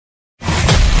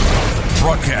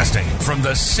Broadcasting from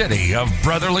the city of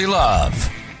brotherly love,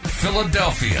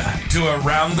 Philadelphia, to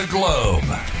around the globe.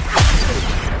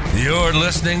 You're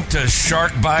listening to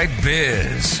Shark Bite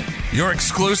Biz, your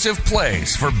exclusive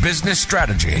place for business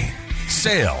strategy,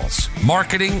 sales,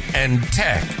 marketing, and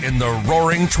tech in the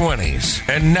roaring 20s.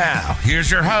 And now,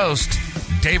 here's your host,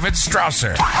 David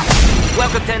Strausser.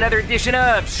 Welcome to another edition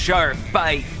of Shark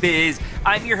Bite Biz.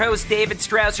 I'm your host, David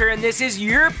Strausser, and this is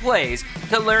your place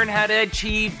to learn how to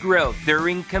achieve growth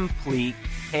during complete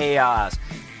chaos.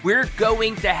 We're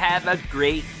going to have a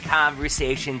great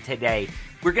conversation today.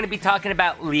 We're going to be talking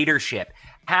about leadership,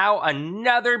 how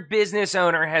another business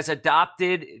owner has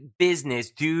adopted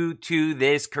business due to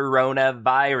this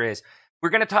coronavirus. We're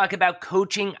going to talk about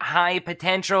coaching high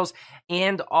potentials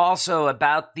and also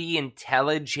about the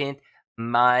intelligent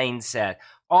mindset.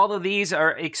 All of these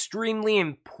are extremely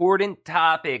important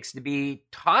topics to be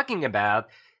talking about,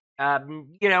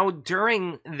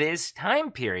 during this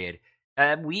time period.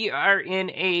 We are in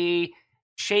a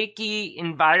shaky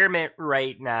environment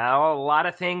right now. A lot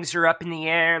of things are up in the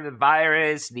air, the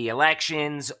virus, the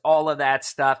elections, all of that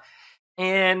stuff.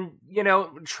 And,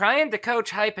 trying to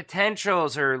coach high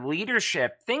potentials or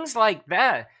leadership, things like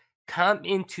that come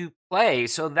into play.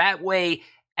 So that way,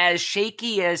 as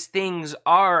shaky as things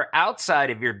are outside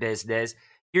of your business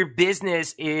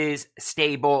is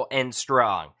stable and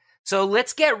strong. So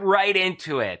let's get right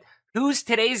into it. Who's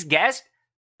today's guest?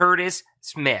 Curtis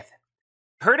Smith.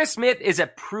 Curtis Smith is a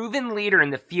proven leader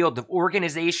in the field of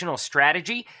organizational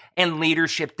strategy and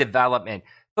leadership development,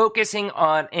 focusing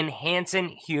on enhancing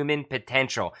human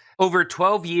potential. Over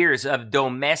 12 years of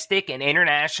domestic and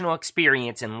international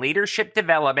experience in leadership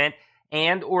development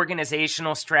and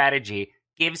organizational strategy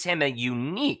gives him a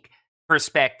unique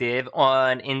perspective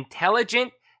on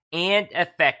intelligent and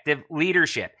effective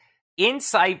leadership.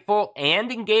 Insightful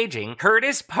and engaging,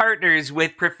 Curtis partners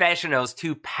with professionals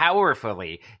to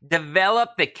powerfully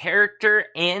develop the character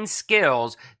and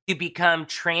skills to become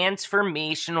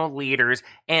transformational leaders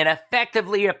and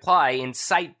effectively apply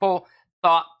insightful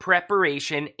thought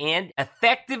preparation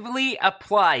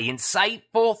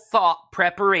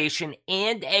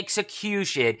and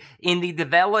execution in the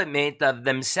development of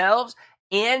themselves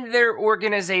and their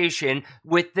organization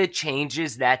with the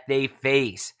changes that they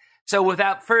face. So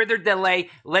without further delay,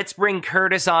 let's bring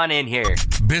Curtis on in here.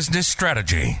 Business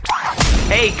strategy.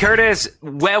 Hey, Curtis,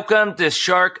 welcome to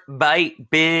Shark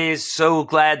Bite Biz. So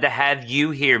glad to have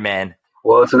you here, man.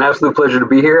 Well, it's an absolute pleasure to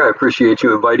be here. I appreciate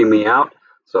you inviting me out.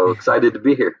 So excited to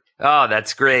be here. Oh,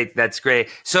 that's great. That's great.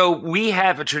 So we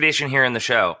have a tradition here in the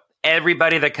show.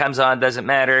 Everybody that comes on, doesn't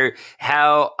matter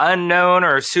how unknown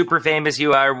or super famous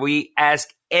you are, we ask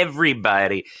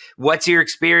everybody, what's your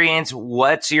experience,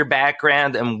 what's your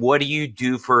background, and what do you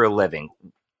do for a living?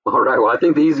 All right. Well, I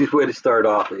think the easiest way to start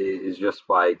off is just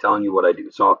by telling you what I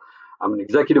do. So I'm an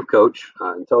executive coach,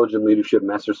 intelligent leadership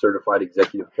master certified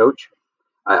executive coach.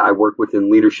 I work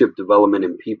within leadership development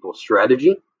and people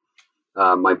strategy.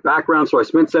 My background, so I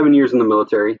spent 7 years in the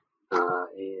military,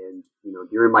 and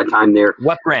during my time there,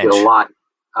 what branch? Did a lot,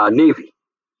 Navy.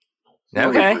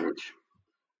 Okay. Branch,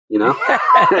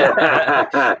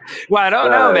 Well, I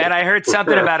don't know, man. I heard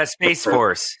something about a Space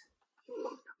Force.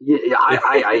 Yeah,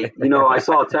 I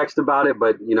saw a text about it,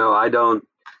 but I don't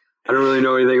really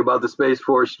know anything about the Space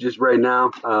Force just right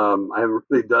now. I haven't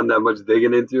really done that much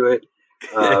digging into it,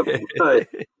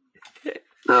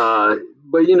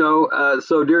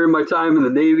 so during my time in the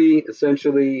Navy,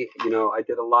 essentially, I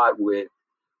did a lot with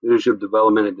leadership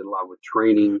development. I did a lot with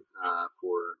training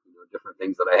for different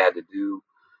things that I had to do.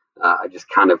 I just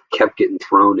kind of kept getting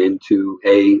thrown into,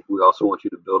 hey, we also want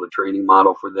you to build a training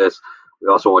model for this. We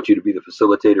also want you to be the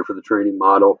facilitator for the training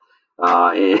model.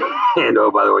 And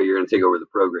oh, by the way, you're going to take over the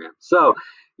program. So,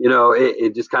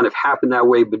 it just kind of happened that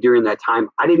way. But during that time,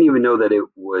 I didn't even know that it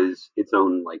was its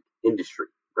own industry,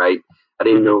 right? I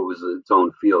didn't know it was its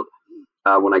own field.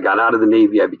 When I got out of the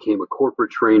Navy, I became a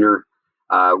corporate trainer,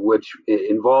 which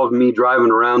involved me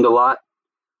driving around a lot,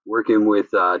 working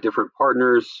with different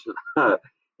partners,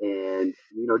 and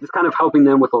just kind of helping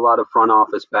them with a lot of front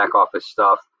office, back office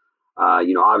stuff.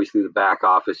 Obviously the back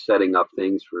office, setting up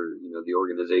things for the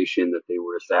organization that they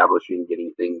were establishing,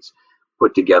 getting things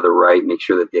put together right, make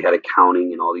sure that they had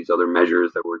accounting and all these other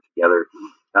measures that were together.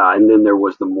 And then there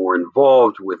was the more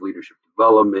involved with leadership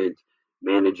development,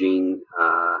 managing,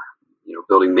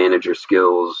 building manager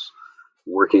skills,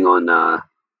 working on,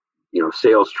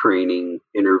 sales training,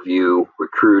 interview,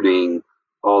 recruiting,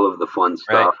 all of the fun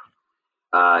stuff.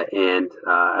 Right.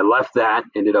 I left that,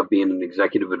 ended up being an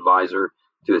executive advisor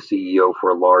to a CEO for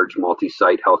a large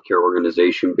multi-site healthcare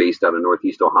organization based out of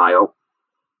Northeast Ohio.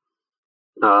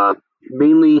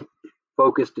 Mainly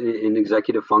focused in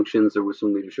executive functions. There was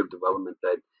some leadership development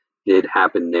that did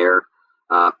happen there,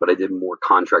 but I did more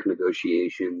contract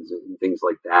negotiations and things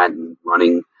like that, and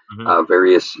running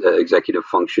various executive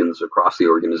functions across the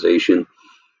organization.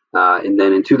 And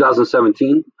then in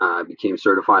 2017, I became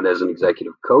certified as an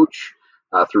executive coach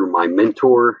through my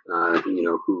mentor,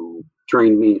 who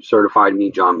trained me, certified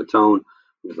me, John Mattone,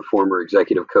 who was the former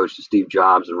executive coach to Steve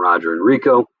Jobs and Roger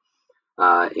Enrico.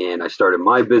 And I started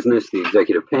my business, the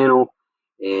Executive Panel.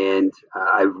 And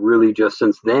I've really just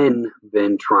since then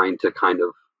been trying to kind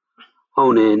of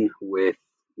hone in with,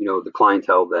 the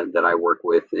clientele that I work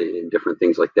with and different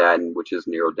things like that, and which is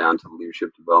narrowed down to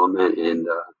leadership development. And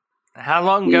how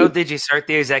long ago did you start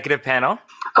the Executive Panel?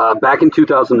 Back in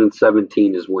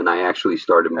 2017 is when I actually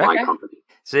started my company.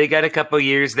 So you got a couple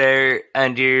years there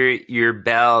under your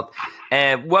belt.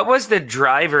 And what was the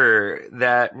driver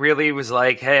that really was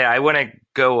like, hey, I want to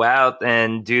go out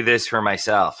and do this for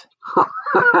myself?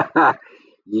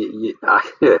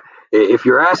 If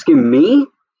you're asking me,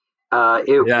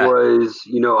 was,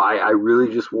 I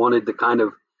really just wanted to kind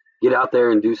of get out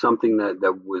there and do something that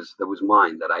was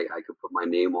mine, that I could put my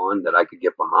name on, that I could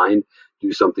get behind,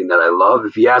 do something that I love.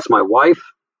 If you ask my wife,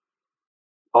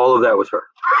 all of that was her.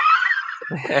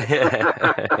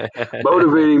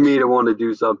 Motivating me to want to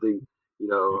do something,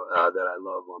 that I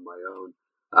love on my own.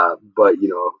 But,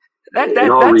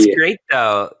 that's great,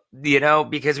 though,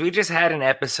 because we just had an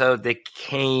episode that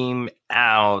came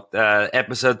out,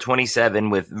 episode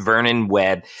 27 with Vernon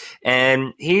Webb,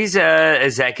 and he's a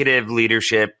executive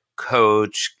leadership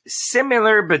coach,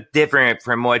 similar but different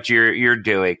from what you're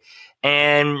doing.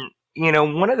 And,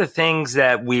 one of the things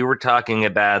that we were talking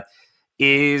about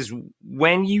is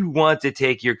when you want to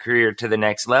take your career to the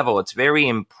next level, it's very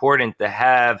important to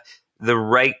have the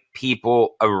right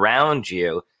people around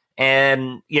you.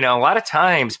 And, a lot of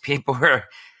times people are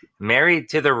married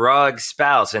to the wrong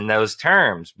spouse in those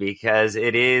terms because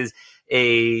it is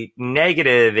a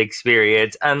negative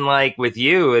experience. Unlike with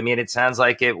you, I mean, it sounds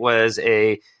like it was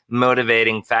a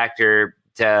motivating factor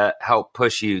to help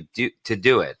push you to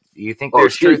do it. Do you think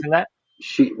there's truth in that?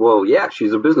 She's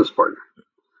a business partner.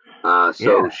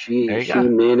 She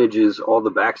manages all the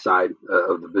backside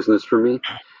of the business for me.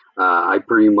 I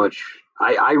pretty much,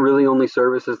 I really only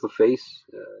service as the face,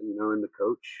 and the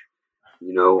coach,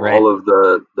 right. All of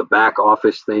the back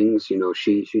office things, she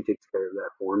takes care of that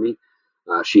for me.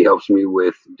 She helps me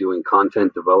with doing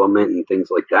content development and things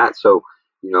like that. So,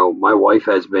 my wife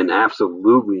has been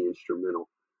absolutely instrumental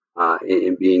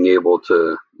in being able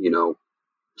to,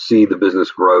 see the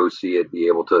business grow, see it be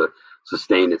able to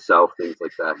sustain itself, things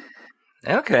like that.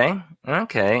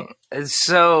 Okay.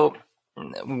 So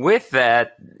with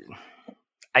that,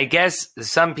 I guess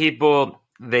some people,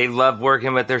 they love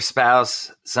working with their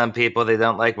spouse. Some people, they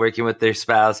don't like working with their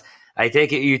spouse. I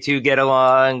take it you two get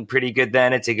along pretty good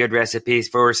then. It's a good recipe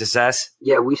for success.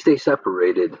 Yeah, we stay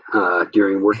separated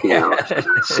during working hours.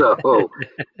 So,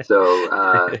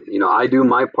 I do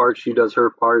my part. She does her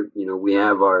part. We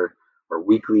have our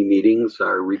weekly meetings,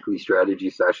 our weekly strategy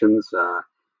sessions,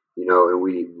 and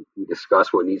we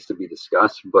discuss what needs to be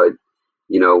discussed. But,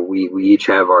 we each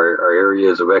have our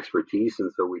areas of expertise. And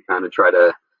so we kind of try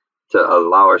to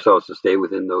allow ourselves to stay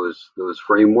within those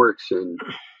frameworks and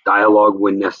dialogue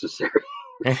when necessary.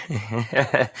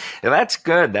 That's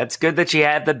good. That's good that you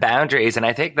have the boundaries. And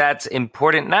I think that's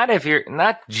important,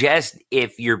 not just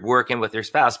if you're working with your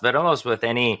spouse, but almost with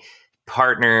any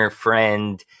partner,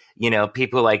 friend,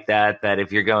 people like that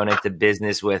if you're going into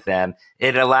business with them,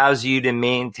 it allows you to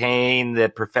maintain the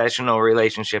professional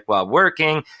relationship while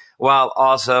working, while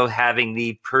also having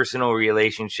the personal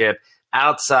relationship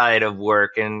outside of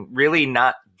work and really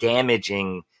not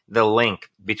damaging the link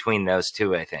between those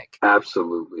two, I think.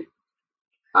 Absolutely.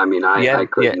 I mean, I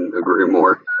couldn't agree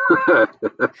more.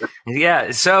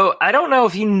 Yeah. So I don't know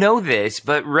if you know this,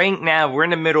 but right now we're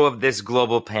in the middle of this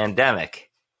global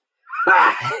pandemic.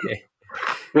 I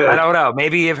don't know.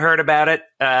 Maybe you've heard about it,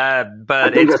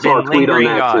 but it's been lingering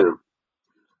on.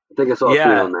 I think I saw a tweet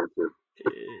on that too.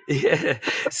 Yeah.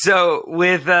 So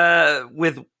with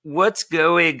what's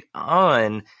going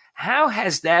on, how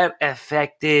has that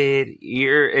affected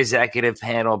your executive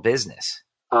panel business?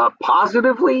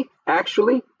 Positively,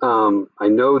 actually. I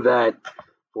know that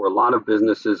for a lot of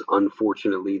businesses,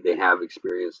 unfortunately, they have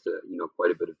experienced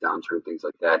quite a bit of downturn, things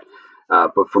like that.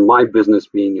 But for my business,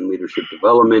 being in leadership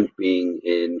development, being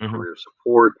in career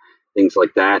support, things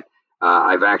like that,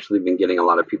 I've actually been getting a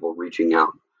lot of people reaching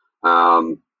out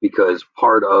because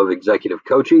part of executive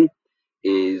coaching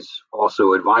is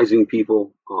also advising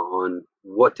people on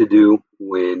what to do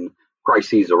when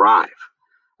crises arrive.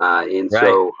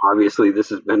 So obviously this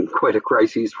has been quite a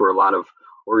crisis for a lot of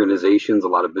organizations, a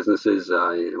lot of businesses,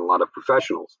 and a lot of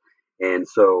professionals. And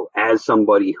so as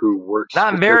somebody who works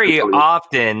Not very specifically,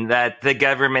 often that the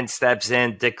government steps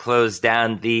in to close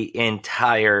down the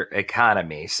entire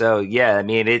economy. So, yeah, I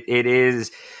mean, it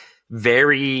is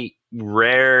very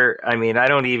rare. I mean, I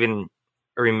don't even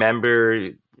remember,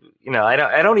 I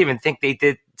don't even think they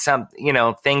did some,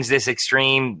 things this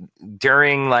extreme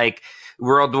during like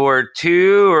World War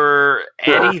II or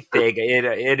anything.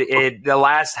 The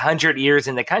last 100 years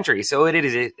in the country. So it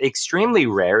is extremely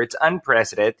rare. It's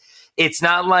unprecedented. It's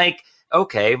not like,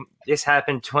 okay, this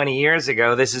happened 20 years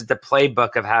ago. This is the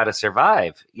playbook of how to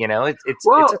survive. It's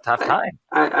a tough time.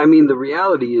 I mean, the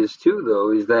reality is too,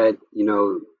 though, is that,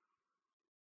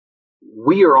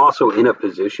 we are also in a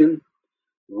position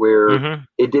where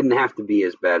it didn't have to be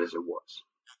as bad as it was.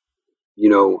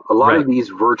 A lot of these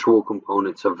virtual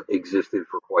components have existed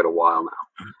for quite a while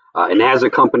now. And as a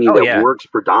company that works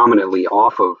predominantly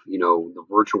off of, the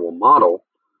virtual model,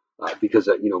 because,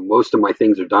 most of my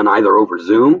things are done either over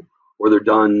Zoom or they're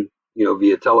done,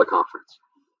 via teleconference.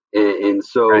 And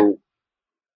so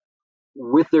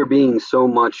with there being so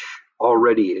much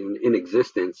already in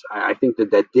existence, I think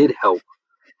that did help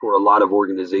for a lot of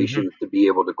organizations to be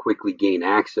able to quickly gain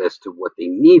access to what they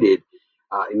needed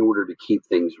in order to keep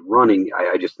things running.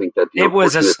 I just think that it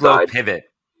was a slow pivot.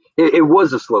 It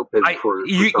was a slow pivot for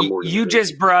some organizations. You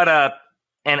just brought up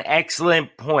an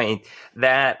excellent point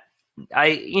that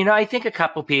I think a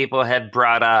couple people have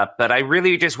brought up, but I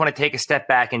really just want to take a step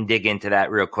back and dig into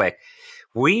that real quick.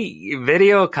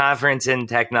 Video conferencing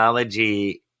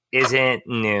technology isn't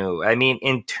new. I mean,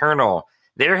 internal.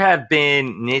 There have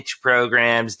been niche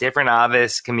programs, different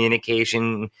office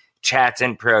communication chats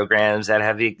and programs that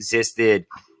have existed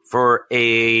for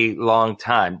a long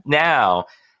time. Now,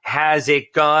 has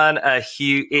it gone a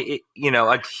huge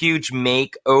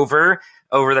makeover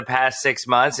over the past 6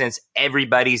 months since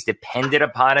everybody's dependent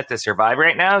upon it to survive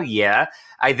right now? Yeah,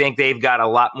 I think they've got a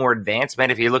lot more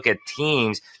advancement. If you look at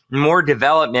Teams, more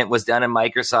development was done in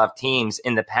Microsoft Teams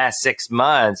in the past 6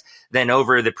 months than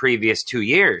over the previous 2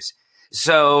 years.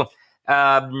 So,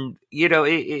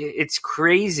 it's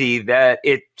crazy that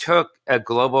it took a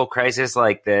global crisis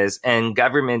like this and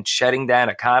government shutting down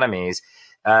economies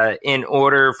in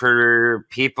order for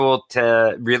people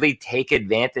to really take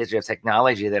advantage of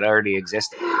technology that already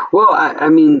existed. Well, I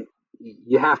mean,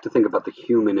 you have to think about the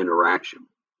human interaction.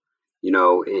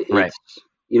 It's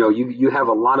you have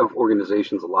a lot of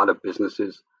organizations, a lot of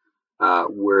businesses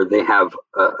where they have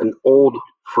an old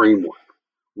framework,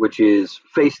 which is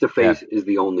face-to-face is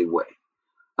the only way.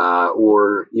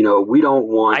 We don't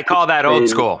want... I call that old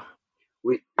school.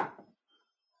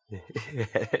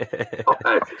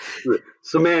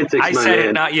 Semantics, I said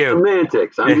it, not you.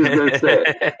 Semantics, I'm just going to say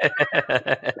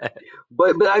it.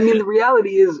 But I mean, the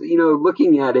reality is,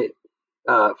 looking at it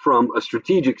from a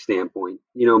strategic standpoint,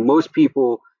 most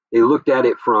people, they looked at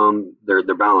it from their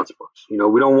balance books. We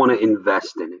don't want to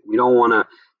invest in it. We don't want to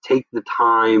take the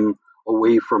time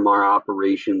away from our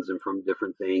operations and from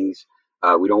different things.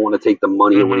 We don't want to take the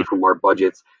money away from our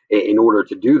budgets in order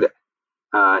to do that.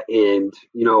 And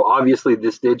obviously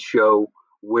this did show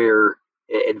where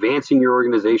advancing your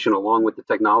organization along with the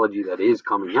technology that is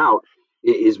coming out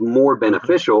is more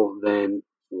beneficial than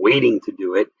waiting to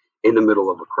do it in the middle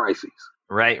of a crisis.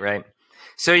 Right.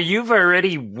 So you've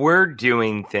already were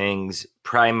doing things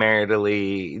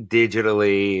primarily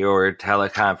digitally or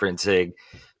teleconferencing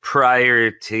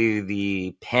prior to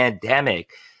the pandemic.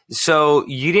 So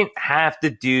you didn't have to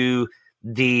do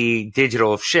the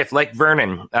digital shift like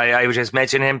Vernon. I was just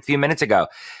mentioning him a few minutes ago.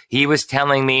 He was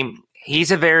telling me he's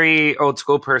a very old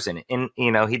school person, and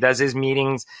he does his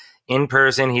meetings in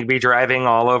person. He'd be driving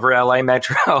all over LA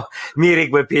Metro,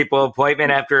 meeting with people,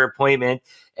 appointment after appointment.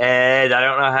 And I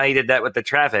don't know how he did that with the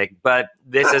traffic, but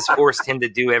this has forced him to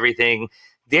do everything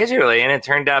digitally, and it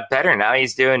turned out better. Now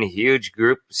he's doing huge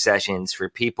group sessions for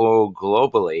people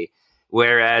globally,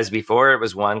 whereas before it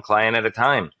was one client at a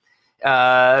time.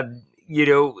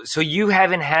 So you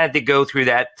haven't had to go through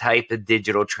that type of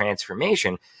digital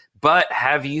transformation, but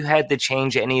have you had to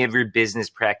change any of your business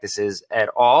practices at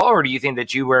all? Or do you think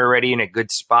that you were already in a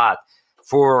good spot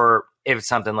for if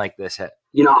something like this hit?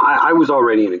 I was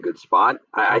already in a good spot.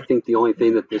 I think the only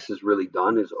thing that this has really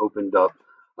done is opened up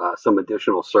some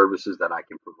additional services that I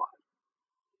can provide.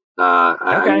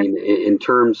 I mean, in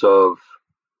terms of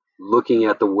looking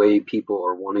at the way people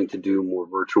are wanting to do more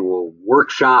virtual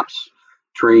workshops,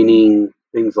 training,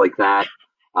 things like that,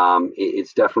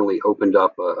 it's definitely opened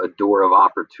up a door of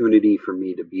opportunity for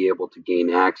me to be able to gain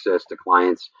access to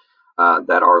clients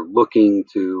that are looking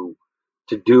to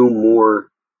do more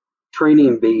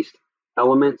training-based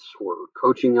elements or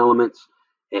coaching elements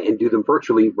and do them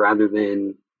virtually rather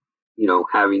than,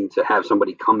 having to have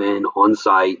somebody come in on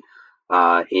site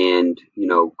and,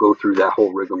 go through that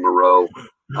whole rigmarole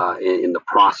in the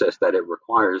process that it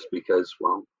requires because,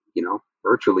 well,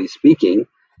 virtually speaking,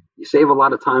 you save a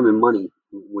lot of time and money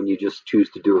when you just choose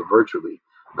to do it virtually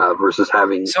versus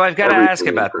having. So I've got to ask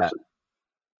about that.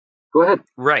 Go ahead.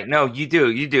 Right. No, you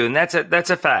do. And that's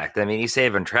a fact. I mean, you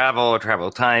save on travel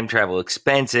time, travel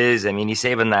expenses. I mean, you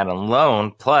save on that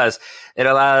alone. Plus, it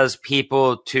allows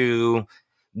people to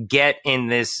get in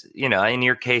this, in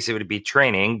your case, it would be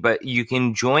training, but you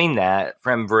can join that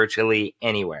from virtually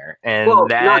anywhere. And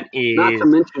not to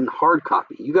mention hard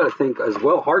copy. You got to think as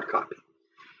well, hard copy.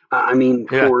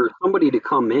 For somebody to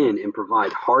come in and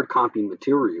provide hard copy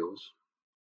materials,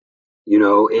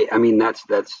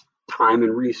 that's time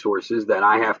and resources that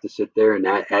I have to sit there and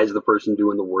as the person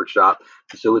doing the workshop,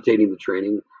 facilitating the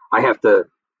training, I have to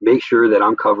make sure that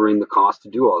I'm covering the cost to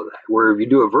do all of that. Where if you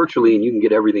do it virtually and you can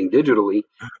get everything digitally,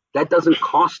 that doesn't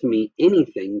cost me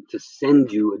anything to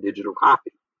send you a digital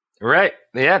copy. Right.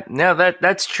 Yeah. No,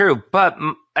 that's true. But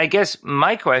I guess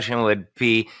my question would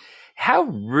be, how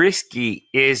risky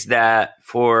is that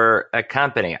for a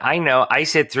company? I know I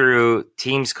sit through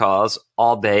Teams calls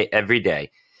all day, every day.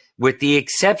 With the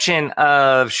exception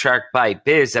of Shark Bite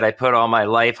Biz that I put all my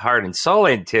life, heart, and soul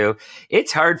into,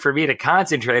 it's hard for me to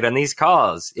concentrate on these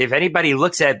calls. If anybody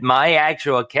looks at my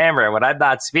actual camera when I'm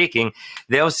not speaking,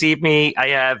 they'll see me. I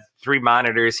have 3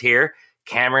 monitors here.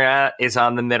 Camera is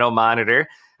on the middle monitor.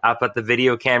 I'll put the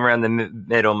video camera on the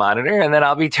middle monitor, and then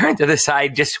I'll be turned to the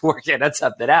side just working on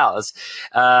something else,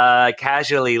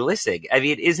 casually listening. I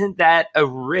mean, isn't that a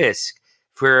risk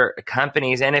for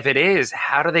companies? And if it is,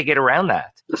 how do they get around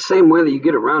that? The same way that you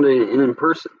get around it in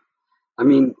person. I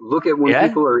mean, look at when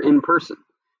people are in person.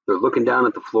 They're looking down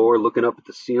at the floor, looking up at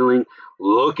the ceiling,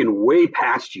 looking way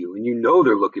past you, and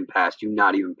they're looking past you,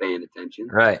 not even paying attention.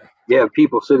 Right. You have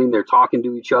people sitting there talking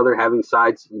to each other, having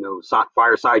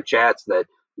fireside chats that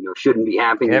shouldn't be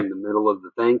happening in the middle of the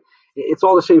thing. It's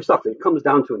all the same stuff. It comes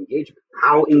down to engagement.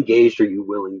 How engaged are you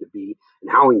willing to be, and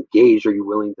how engaged are you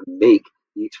willing to make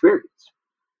the experience?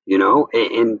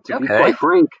 And to be quite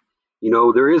frank,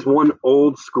 there is one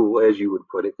old school, as you would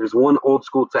put it. There's one old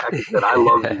school tactic that I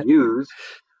love to use,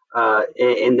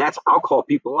 and that's I'll call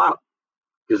people out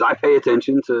because I pay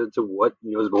attention to what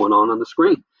is going on the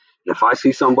screen. And if I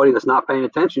see somebody that's not paying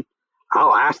attention,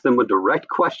 I'll ask them a direct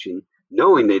question,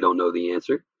 knowing they don't know the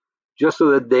answer, just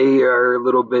so that they are a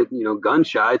little bit gun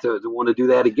shy to want to do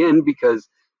that again because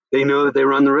they know that they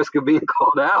run the risk of being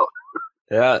called out.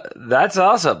 Yeah, that's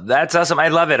awesome. That's awesome. I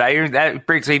love it. That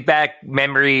brings me back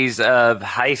memories of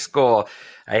high school.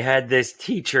 I had this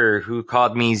teacher who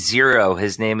called me Zero.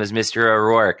 His name was Mr.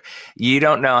 O'Rourke. You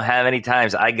don't know how many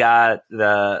times I got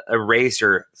the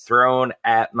eraser thrown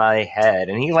at my head.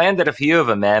 And he landed a few of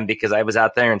them, man, because I was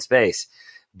out there in space.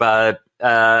 But,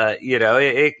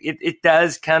 it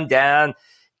does come down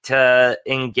to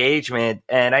engagement.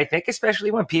 And I think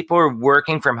especially when people are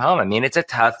working from home, I mean, it's a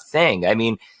tough thing. I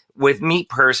mean, with me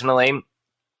personally,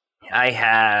 I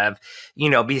have,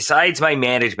 besides my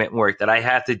management work that I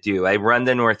have to do, I run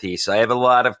the Northeast. So I have a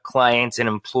lot of clients and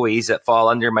employees that fall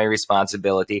under my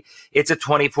responsibility. It's a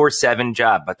 24/7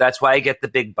 job, but that's why I get the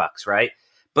big bucks, right?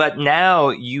 But now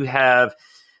you have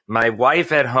my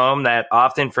wife at home that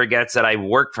often forgets that I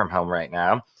work from home right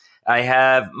now. I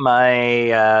have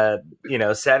my,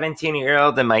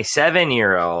 17-year-old and my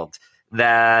 7-year-old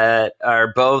that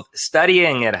are both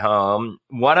studying at home.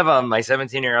 One of them, my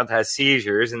 17-year-old, has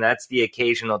seizures, and that's the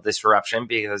occasional disruption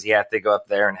because you have to go up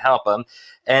there and help him.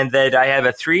 And that I have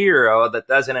a 3-year-old that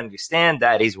doesn't understand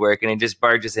that he's working and just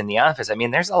barges in the office. I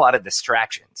mean, there's a lot of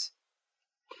distractions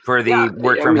for the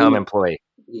work from home employee.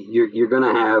 You're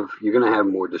gonna have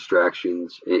more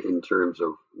distractions in terms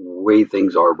of the way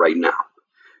things are right now,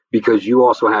 because you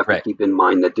also have to keep in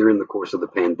mind that during the course of the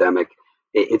pandemic,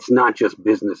 it's not just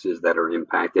businesses that are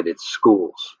impacted, it's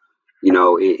schools,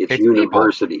 it's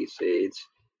universities, people.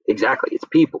 It's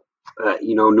people.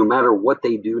 No matter what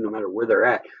they do, no matter where they're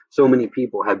at, so many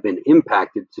people have been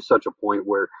impacted to such a point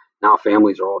where now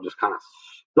families are all just kind of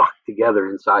stuck together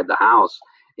inside the house,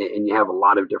 and you have a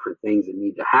lot of different things that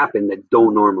need to happen that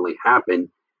don't normally happen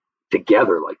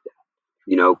together like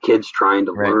that. Kids trying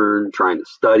to learn, trying to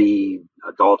study,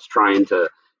 adults trying to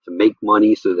make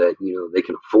money so that they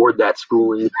can afford that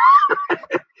schooling.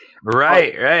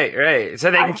 Right. So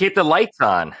they can keep the lights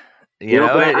on.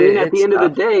 At the end of the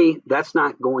day, that's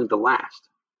not going to last.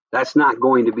 That's not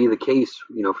going to be the case,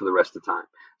 for the rest of the time.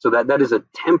 So that is a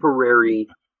temporary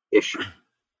issue,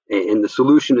 and the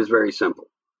solution is very simple.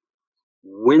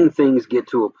 when things get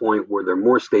to a point where they're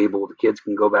more stable, the kids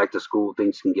can go back to school,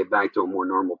 things can get back to a more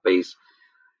normal pace,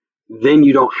 then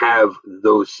you don't have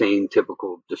those same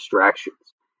typical distractions.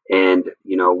 And,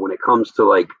 when it comes to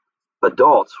like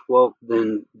adults, well,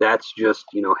 then that's just,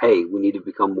 hey, we need to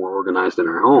become more organized in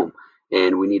our home,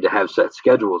 and we need to have set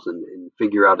schedules and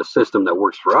figure out a system that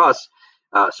works for us,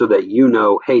 so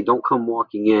that, hey, don't come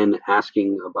walking in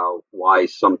asking about why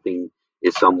something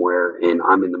is somewhere and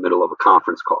I'm in the middle of a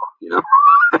conference call,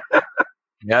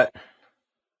 Yeah.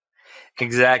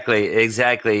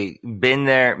 Exactly. Been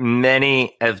there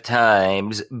many of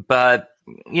times, but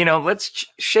let's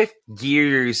shift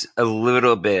gears a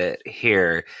little bit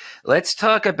here. Let's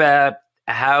talk about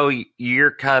how your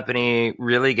company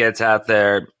really gets out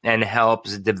there and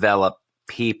helps develop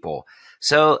people.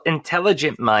 So,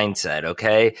 Intelligent Mindset,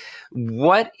 okay?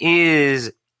 What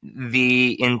is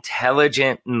the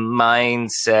Intelligent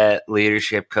Mindset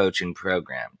Leadership Coaching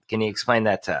Program? Can you explain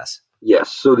that to us?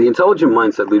 Yes. So the Intelligent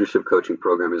Mindset Leadership Coaching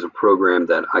Program is a program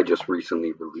that I just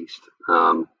recently released.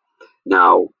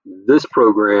 Now, this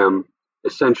program,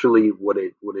 essentially what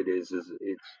it is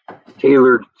it's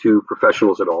tailored to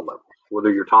professionals at all levels,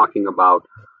 whether you're talking about,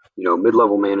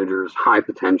 mid-level managers, high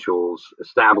potentials,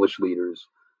 established leaders.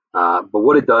 But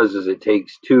what it does is it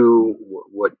takes two,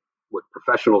 what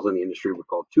professionals in the industry would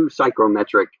call two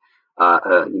psychometric,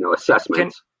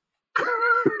 assessments.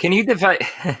 Can you define?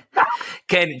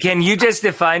 Can you just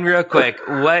define real quick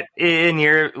what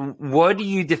do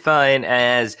you define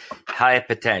as high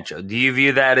potential? Do you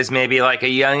view that as maybe like a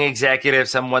young executive,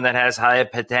 someone that has high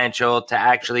potential to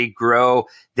actually grow,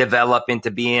 develop into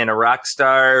being a rock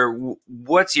star?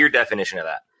 What's your definition of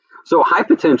that? So high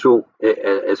potential,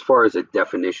 as far as a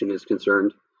definition is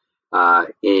concerned,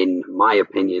 in my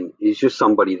opinion, is just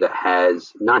somebody that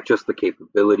has not just the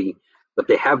capability, but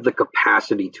they have the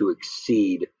capacity to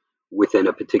exceed within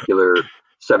a particular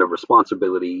set of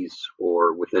responsibilities,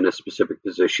 or within a specific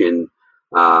position,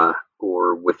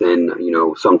 or within,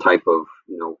 some type of,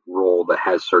 role that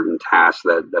has certain tasks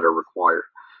that are required.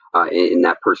 And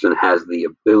that person has the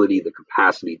ability, the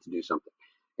capacity to do something.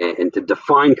 And to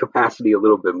define capacity a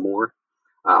little bit more,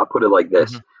 I'll put it like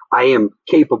this. Mm-hmm. I am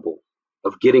capable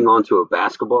of getting onto a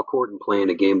basketball court and playing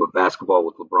a game of basketball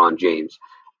with LeBron James.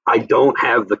 I don't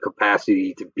have the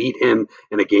capacity to beat him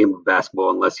in a game of basketball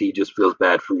unless he just feels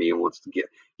bad for me and wants to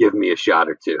give me a shot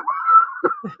or two.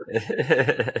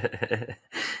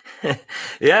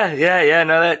 Yeah.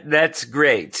 No, that's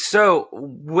great. So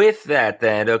with that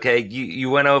then, okay, you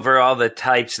went over all the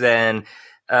types then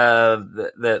of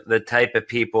the type of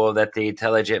people that the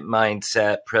Intelligent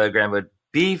Mindset program would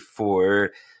be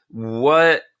for.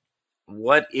 What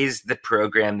is the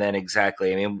program then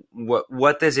exactly? I mean,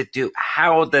 what does it do?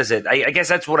 How does it? I guess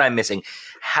that's what I'm missing.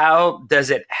 How does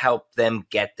it help them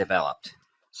get developed?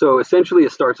 So essentially,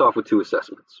 it starts off with two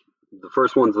assessments. The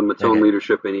first one's the Matone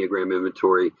Leadership Enneagram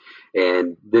Inventory,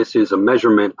 and this is a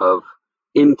measurement of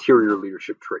interior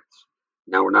leadership traits.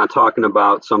 Now, we're not talking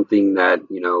about something that,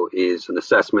 is an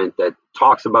assessment that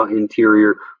talks about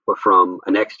interior, but from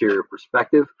an exterior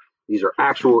perspective. These are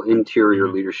actual interior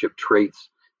leadership traits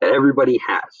that everybody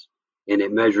has. And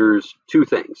it measures two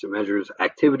things. It measures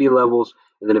activity levels,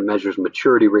 and then it measures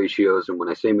maturity ratios. And when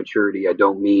I say maturity, I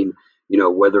don't mean,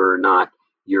 whether or not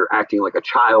you're acting like a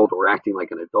child or acting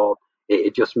like an adult.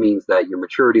 It just means that your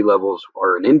maturity levels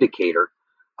are an indicator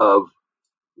of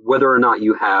whether or not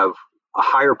you have a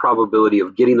higher probability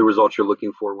of getting the results you're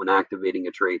looking for when activating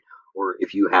a trait, or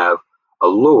if you have a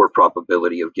lower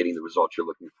probability of getting the results you're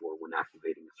looking for when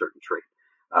activating a certain trait.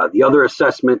 The other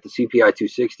assessment, the CPI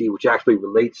 260, which actually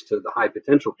relates to the high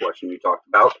potential question you talked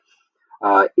about,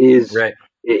 is right.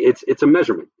 It's a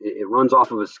measurement. It runs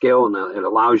off of a scale, and it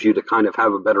allows you to kind of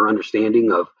have a better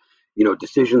understanding of,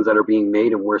 decisions that are being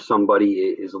made and where somebody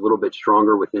is a little bit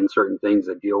stronger within certain things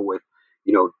that deal with,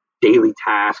 daily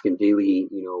tasks and daily,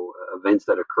 events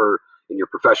that occur in your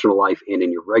professional life and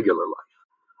in your regular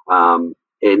life.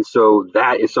 And so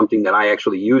that is something that I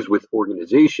actually use with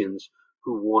organizations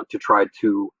who want to try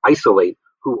to isolate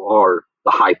who are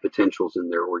the high potentials in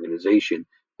their organization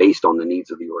based on the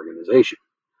needs of the organization.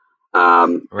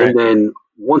 Right. And then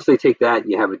once they take that,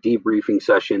 you have a debriefing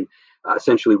session.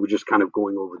 Essentially, we're just kind of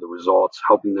going over the results,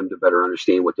 helping them to better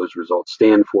understand what those results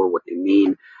stand for, what they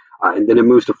mean. And then it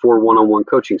moves to 4 one-on-one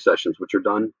coaching sessions, which are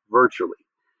done virtually.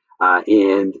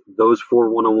 And those 4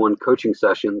 one-on-one coaching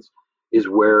sessions is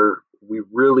where we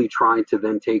really try to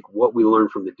then take what we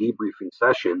learned from the debriefing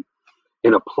session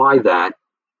and apply that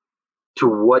to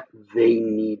what they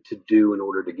need to do in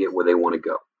order to get where they want to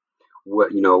go.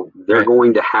 They're right.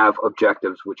 going to have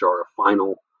objectives, which are a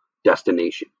final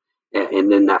destination.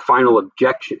 And then that final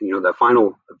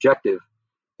objective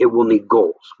it will need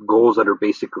goals that are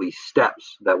basically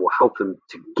steps that will help them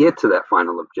to get to that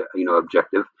final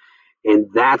objective. And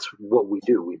that's what we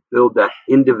do. We build that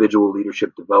individual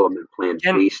leadership development plan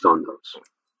based on those.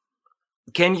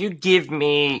 Can you give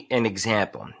me an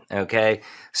example? Okay.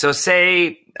 So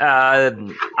say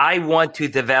I want to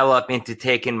develop into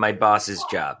taking my boss's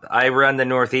job. I run the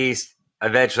Northeast.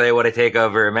 Eventually, I want to take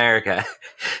over America.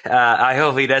 I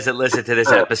hope he doesn't listen to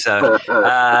this episode.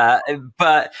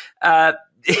 But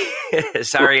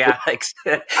sorry, Alex.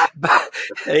 But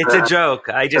it's a joke.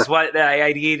 I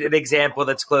need an example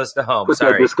that's close to home. Put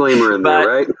that disclaimer in there,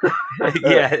 right?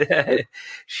 Yeah.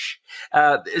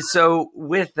 So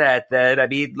with that, then, I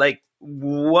mean, like,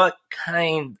 what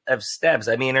kind of steps?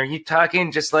 I mean, are you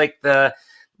talking just like the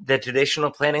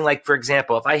traditional planning? Like, for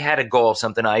example, if I had a goal,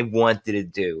 something I wanted to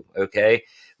do, okay?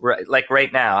 Like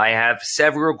right now, I have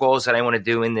several goals that I want to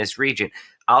do in this region.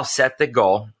 I'll set the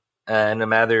goal, no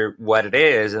matter what it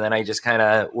is, and then I just kind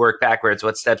of work backwards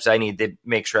what steps I need to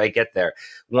make sure I get there.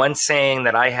 One saying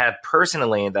that I have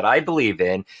personally that I believe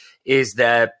in is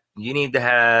that you need to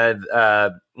have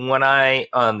one eye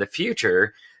on the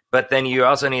future, but then you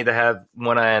also need to have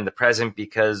one eye on the present,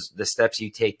 because the steps you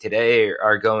take today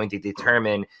are going to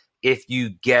determine if you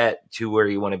get to where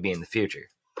you want to be in the future.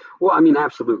 Well, I mean,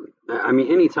 absolutely. I mean,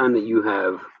 anytime that you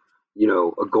have,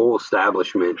 a goal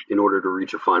establishment in order to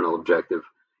reach a final objective,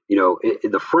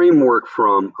 the framework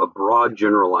from a broad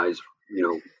generalized,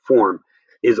 form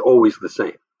is always the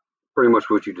same, pretty much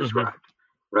what you described,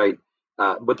 right?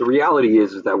 But the reality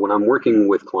is that when I'm working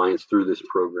with clients through this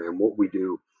program, what we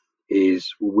do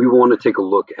is we want to take a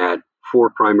look at 4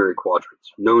 primary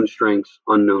quadrants: known strengths,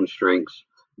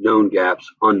 known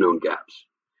gaps, unknown gaps.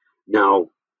 Now,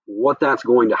 what that's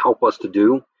going to help us to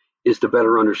do is to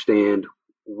better understand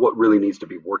what really needs to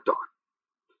be worked on.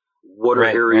 What are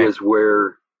areas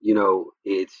where,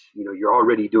 you're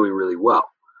already doing really well.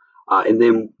 And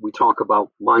then we talk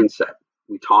about mindset.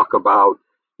 We talk about,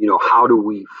 how do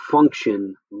we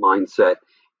function mindset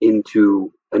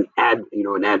into an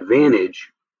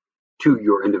advantage to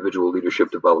your individual leadership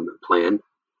development plan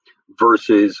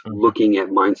versus looking at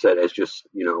mindset as just,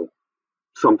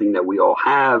 something that we all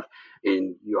have,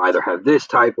 and you either have this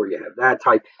type or you have that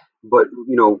type, but,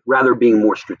 rather being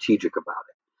more strategic about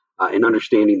it, and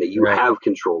understanding that you have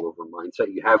control over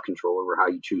mindset, you have control over how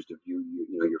you choose to view,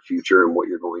 your future and what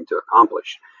you're going to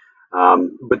accomplish.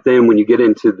 But then when you get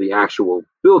into the actual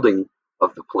building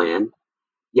of the plan,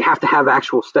 you have to have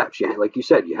actual steps. Like you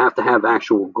said, you have to have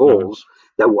actual goals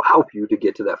that will help you to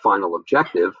get to that final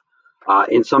objective.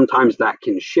 And sometimes that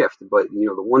can shift. But,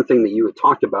 the one thing that you had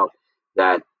talked about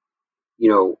that,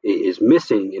 is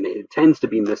missing, and it tends to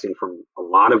be missing from a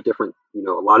lot of different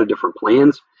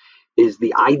plans, is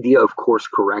the idea of course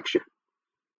correction.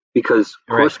 Because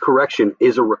course correction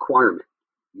is a requirement.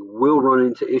 You will run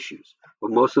into issues.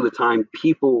 But most of the time,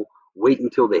 people wait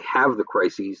until they have the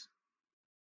crises,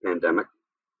 pandemic,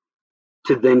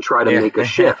 to then try to make a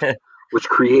shift, which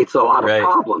creates a lot of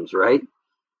problems, right?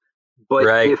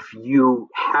 But if you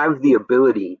have the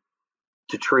ability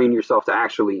to train yourself to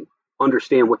actually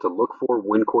understand what to look for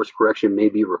when course correction may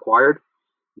be required,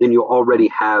 then you already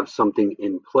have something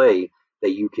in play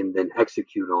that you can then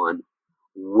execute on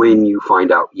when you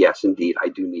find out, yes, indeed, I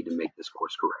do need to make this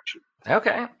course correction.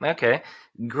 Okay,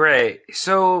 great.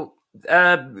 So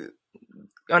on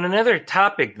another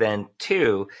topic then,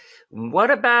 too, what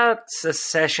about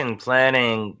succession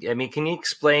planning? I mean, can you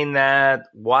explain that?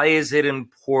 Why is it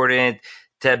important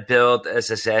to build a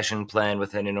succession plan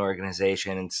within an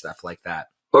organization and stuff like that?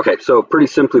 Okay, so pretty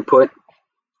simply put,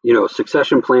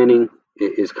 succession planning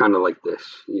is kind of like this.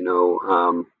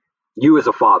 You as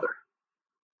a father,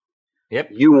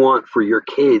 you want for your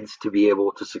kids to be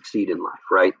able to succeed in life,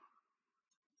 right?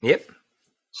 Yep.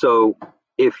 So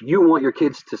if you want your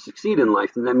kids to succeed in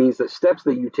life, then that means that steps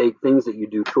that you take, things that you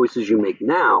do, choices you make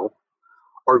now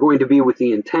are going to be with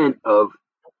the intent of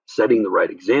setting the right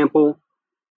example,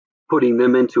 putting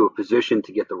them into a position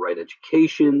to get the right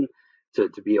education, to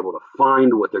be able to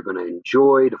find what they're going to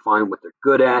enjoy, to find what they're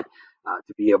good at,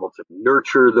 to be able to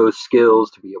nurture those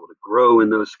skills, to be able to grow in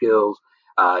those skills,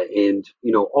 and,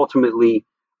 ultimately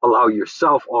allow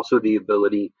yourself also the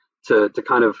ability to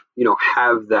kind of,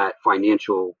 have that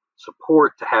financial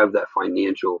support, to have that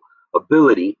financial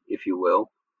ability, if you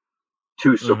will,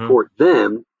 to support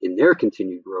them in their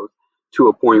continued growth to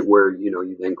a point where,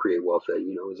 you then create wealth that,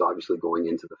 is obviously going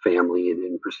into the family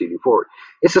and proceeding forward.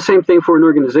 It's the same thing for an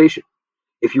organization.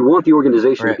 If you want the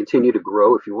organization to continue to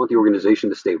grow, if you want the organization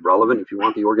to stay relevant, if you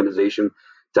want the organization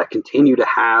to continue to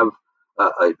have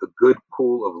a good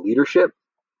pool of leadership,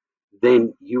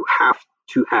 then you have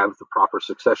to have the proper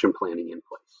succession planning in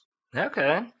place.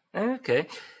 Okay. Okay.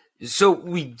 So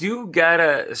we do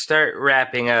gotta start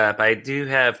wrapping up. I do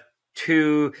have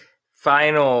two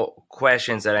final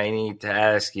questions that I need to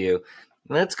ask you.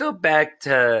 Let's go back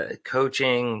to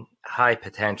coaching high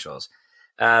potentials.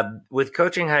 With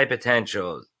coaching high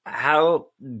potentials, how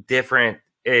different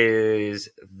is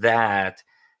that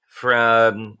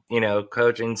from,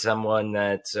 coaching someone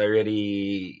that's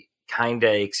already kind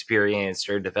of experienced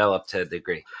or developed to a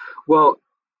degree? Well,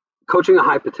 coaching a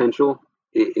high potential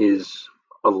is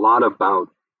a lot about,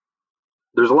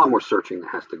 there's a lot more searching that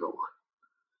has to go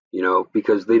on,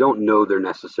 because they don't know their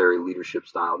necessary leadership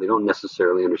style. They don't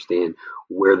necessarily understand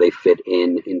where they fit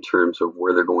in terms of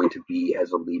where they're going to be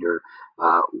as a leader,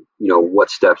 what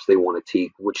steps they want to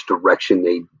take, which direction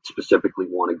they specifically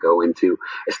want to go into.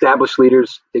 Established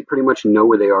leaders, they pretty much know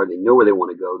where they are. They know where they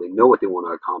want to go. They know what they want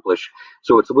to accomplish.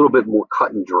 So it's a little bit more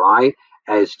cut and dry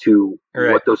as to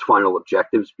what those final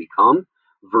objectives become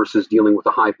versus dealing with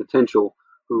a high potential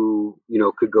who,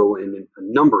 could go in a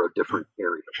number of different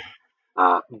areas.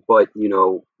 But,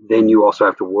 then you also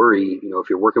have to worry, if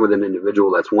you're working with an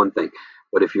individual, that's one thing.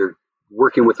 But if you're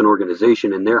working with an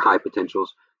organization and their high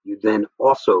potentials, you then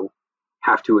also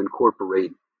have to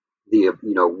incorporate the,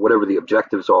 whatever the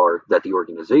objectives are that the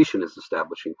organization is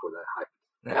establishing for that high.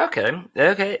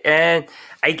 Okay. And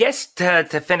I guess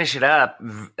to finish it up,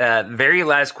 very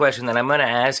last question that I'm going to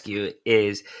ask you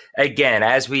is, again,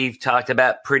 as we've talked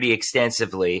about pretty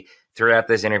extensively throughout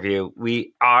this interview,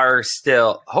 we are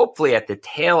still hopefully at the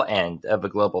tail end of a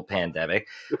global pandemic,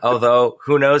 although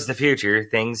who knows the future?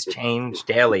 Things change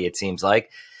daily, it seems like.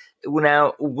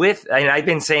 Now, and I've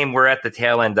been saying we're at the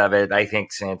tail end of it, I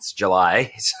think, since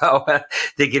July. So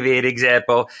to give you an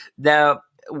example. Now,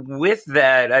 with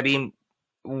that, I mean,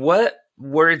 what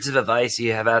words of advice do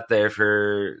you have out there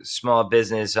for small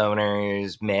business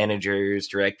owners, managers,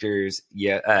 directors,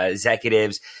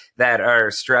 executives that are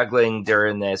struggling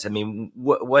during this? I mean,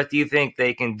 what do you think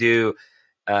they can do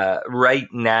right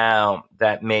now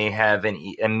that may have an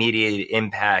immediate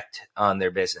impact on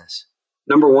their business?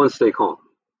 Number one, stay calm.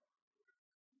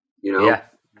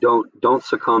 Don't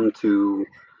succumb to,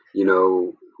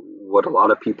 what a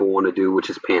lot of people want to do, which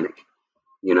is panic.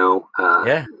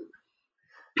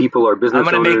 People are business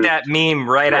owners. I'm going to make that meme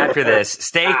right after this.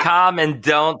 Stay calm and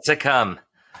don't succumb.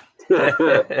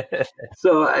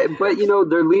 So, but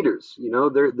they're leaders.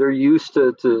 They're used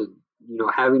to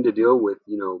having to deal with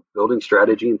building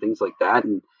strategy and things like that.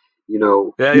 And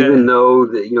even though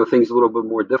that things are a little bit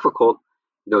more difficult,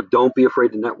 don't be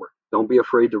afraid to network. Don't be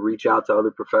afraid to reach out to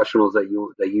other professionals that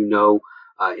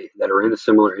that are in a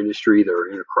similar industry, that are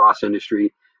in a cross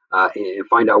industry, and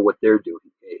find out what they're doing.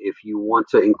 If you want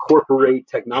to incorporate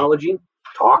technology,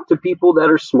 talk to people that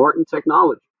are smart in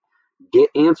technology. Get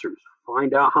answers.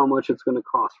 Find out how much it's going to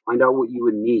cost. Find out what you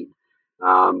would need.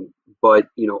 But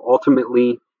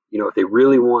ultimately, if they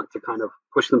really want to kind of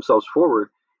push themselves forward,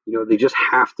 they just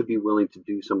have to be willing to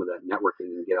do some of that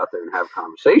networking and get out there and have a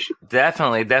conversation.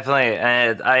 Definitely.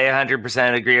 And I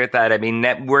 100% agree with that. I mean,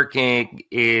 networking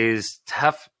is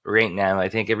tough right now. I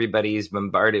think everybody's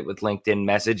bombarded with LinkedIn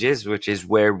messages, which is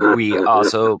where we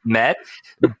also met.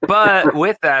 But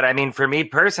with that, I mean, for me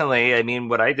personally, I mean,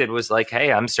 what I did was like,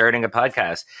 hey, I'm starting a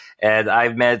podcast. And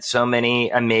I've met so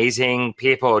many amazing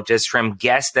people just from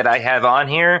guests that I have on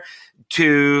here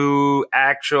to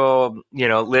actual,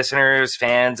 listeners,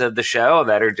 fans of the show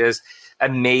that are just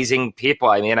amazing people.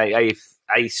 I mean, I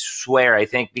swear, I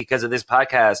think because of this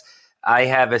podcast, I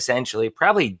have essentially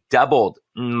probably doubled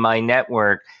my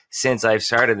network since I've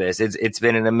started this. It's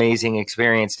been an amazing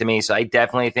experience to me. So I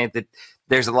definitely think that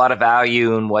there's a lot of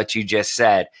value in what you just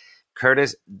said.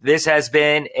 Curtis, this has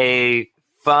been a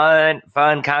fun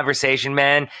conversation,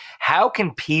 man. How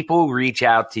can people reach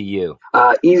out to you?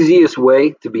 Easiest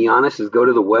way, to be honest, is go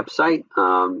to the website,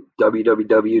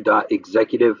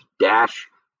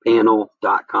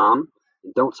 www.executive-panel.com.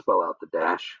 And don't spell out the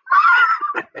dash.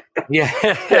 Yeah.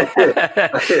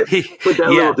 Put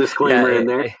that little disclaimer in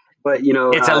there. But,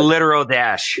 it's a literal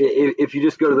dash. If you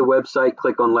just go to the website,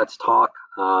 click on Let's Talk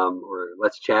or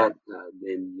Let's Chat,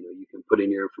 then you can put in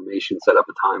your information, set up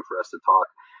a time for us to talk.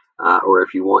 Or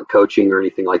if you want coaching or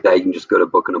anything like that, you can just go to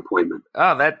book an appointment.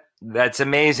 Oh, that's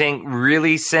amazing.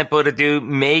 Really simple to do.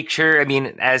 Make sure, I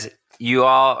mean, as you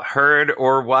all heard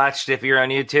or watched if you're on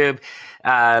YouTube,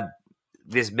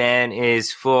 this man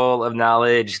is full of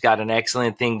knowledge. He's got an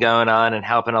excellent thing going on and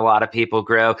helping a lot of people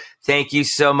grow. Thank you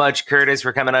so much, Curtis,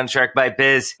 for coming on Shark Bite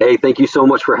Biz. Hey, thank you so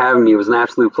much for having me. It was an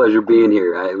absolute pleasure being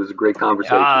here. It was a great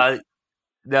conversation.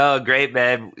 No, great,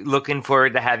 man. Looking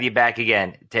forward to have you back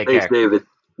again. Take care. Thanks, David.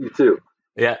 You too.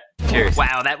 Yeah, cheers.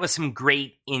 Wow, that was some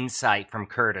great insight from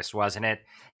Curtis, wasn't it?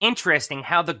 Interesting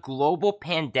how the global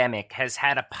pandemic has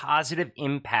had a positive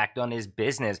impact on his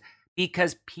business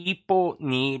because people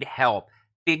need help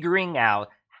figuring out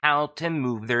how to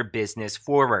move their business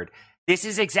forward. This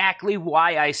is exactly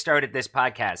why I started this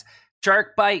podcast.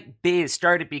 Shark Bite Biz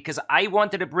started because I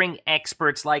wanted to bring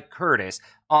experts like Curtis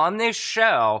on this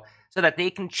show so that they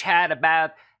can chat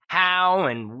about how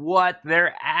and what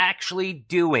they're actually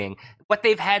doing, what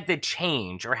they've had to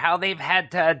change, or how they've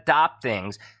had to adopt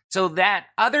things so that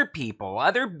other people,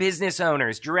 other business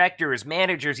owners, directors,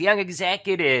 managers, young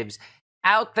executives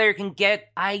out there can get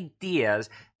ideas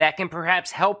that can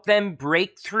perhaps help them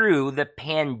break through the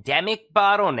pandemic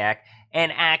bottleneck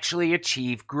and actually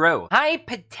achieve growth. High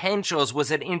potentials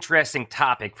was an interesting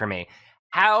topic for me.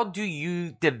 How do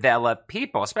you develop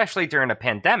people, especially during a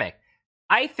pandemic?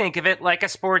 I think of it like a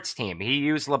sports team. He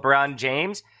used LeBron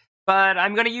James, but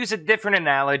I'm going to use a different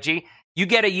analogy. You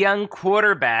get a young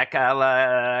quarterback,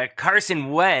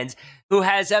 Carson Wentz, who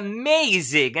has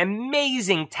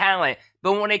amazing talent,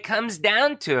 but when it comes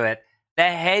down to it, the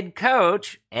head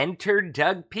coach, enter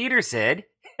Doug Peterson,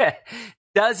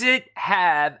 doesn't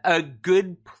have a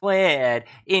good plan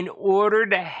in order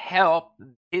to help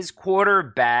his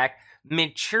quarterback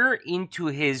mature into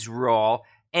his role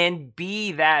and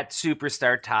be that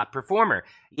superstar top performer.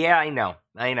 Yeah, I know.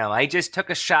 I just took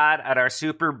a shot at our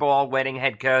Super Bowl winning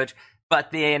head coach,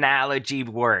 but the analogy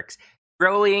works.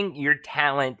 Growing your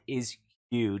talent is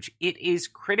huge. It is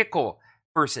critical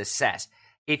for success.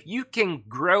 If you can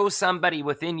grow somebody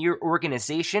within your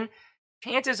organization,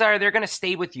 chances are they're going to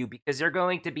stay with you because they're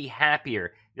going to be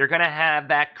happier. They're going to have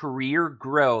that career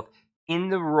growth in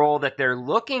the role that they're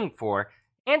looking for,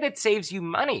 and it saves you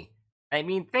money. I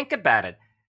mean, think about it.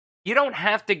 You don't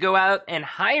have to go out and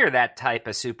hire that type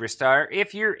of superstar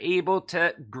if you're able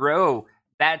to grow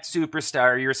that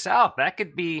superstar yourself. That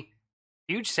could be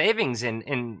huge savings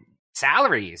in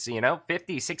salaries, $50,000,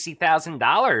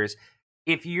 $60,000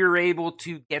 if you're able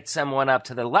to get someone up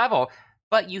to the level.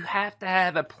 But you have to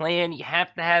have a plan. You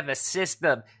have to have a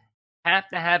system. You have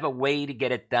to have a way to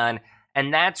get it done.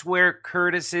 And that's where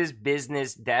Curtis's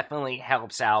business definitely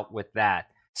helps out with that.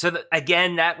 So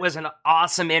again, that was an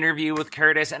awesome interview with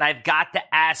Curtis, and I've got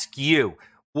to ask you,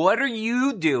 what are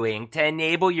you doing to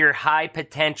enable your high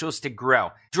potentials to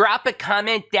grow? Drop a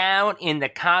comment down in the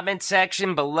comment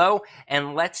section below,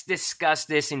 and let's discuss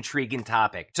this intriguing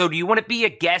topic. So do you want to be a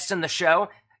guest on the show?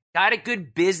 Got a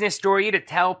good business story to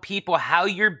tell people how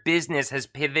your business has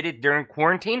pivoted during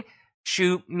quarantine?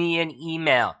 Shoot me an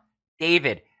email,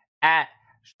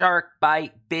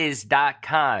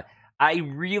 david@sharkbitebiz.com. I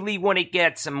really want to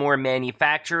get some more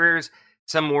manufacturers,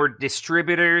 some more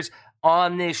distributors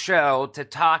on this show to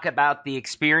talk about the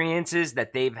experiences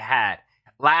that they've had.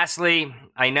 Lastly,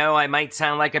 I know I might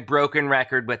sound like a broken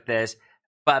record with this,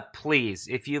 but please,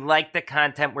 if you like the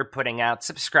content we're putting out,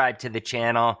 subscribe to the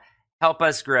channel, help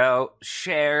us grow,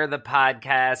 share the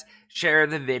podcast, share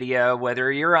the video,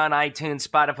 whether you're on iTunes,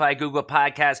 Spotify, Google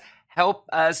Podcasts, help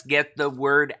us get the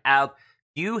word out.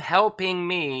 You helping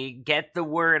me get the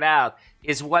word out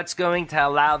is what's going to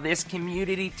allow this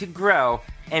community to grow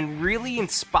and really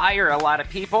inspire a lot of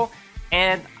people.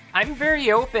 And I'm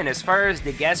very open as far as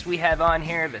the guests we have on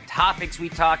here, the topics we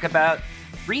talk about.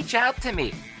 Reach out to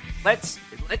me. Let's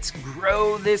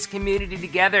grow this community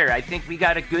together. I think we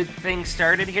got a good thing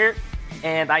started here,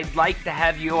 and I'd like to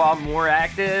have you all more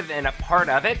active and a part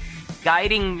of it,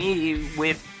 guiding me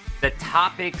with the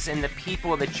topics and the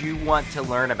people that you want to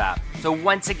learn about. So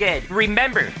once again,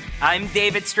 remember, I'm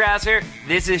David Strausser,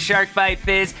 this is Shark Bite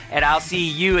Biz, and I'll see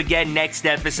you again next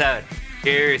episode.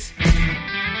 Cheers.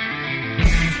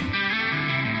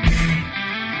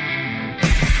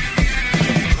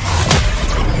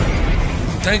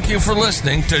 Thank you for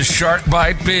listening to Shark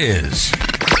Bite Biz.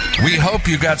 We hope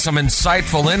you got some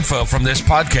insightful info from this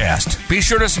podcast. Be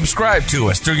sure to subscribe to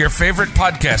us through your favorite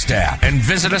podcast app and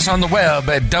visit us on the web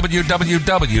at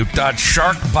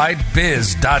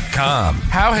www.sharkbitebiz.com.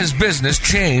 How has business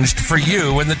changed for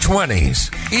you in the 20s?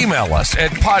 Email us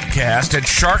at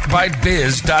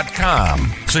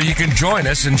podcast@sharkbitebiz.com so you can join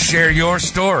us and share your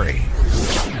story.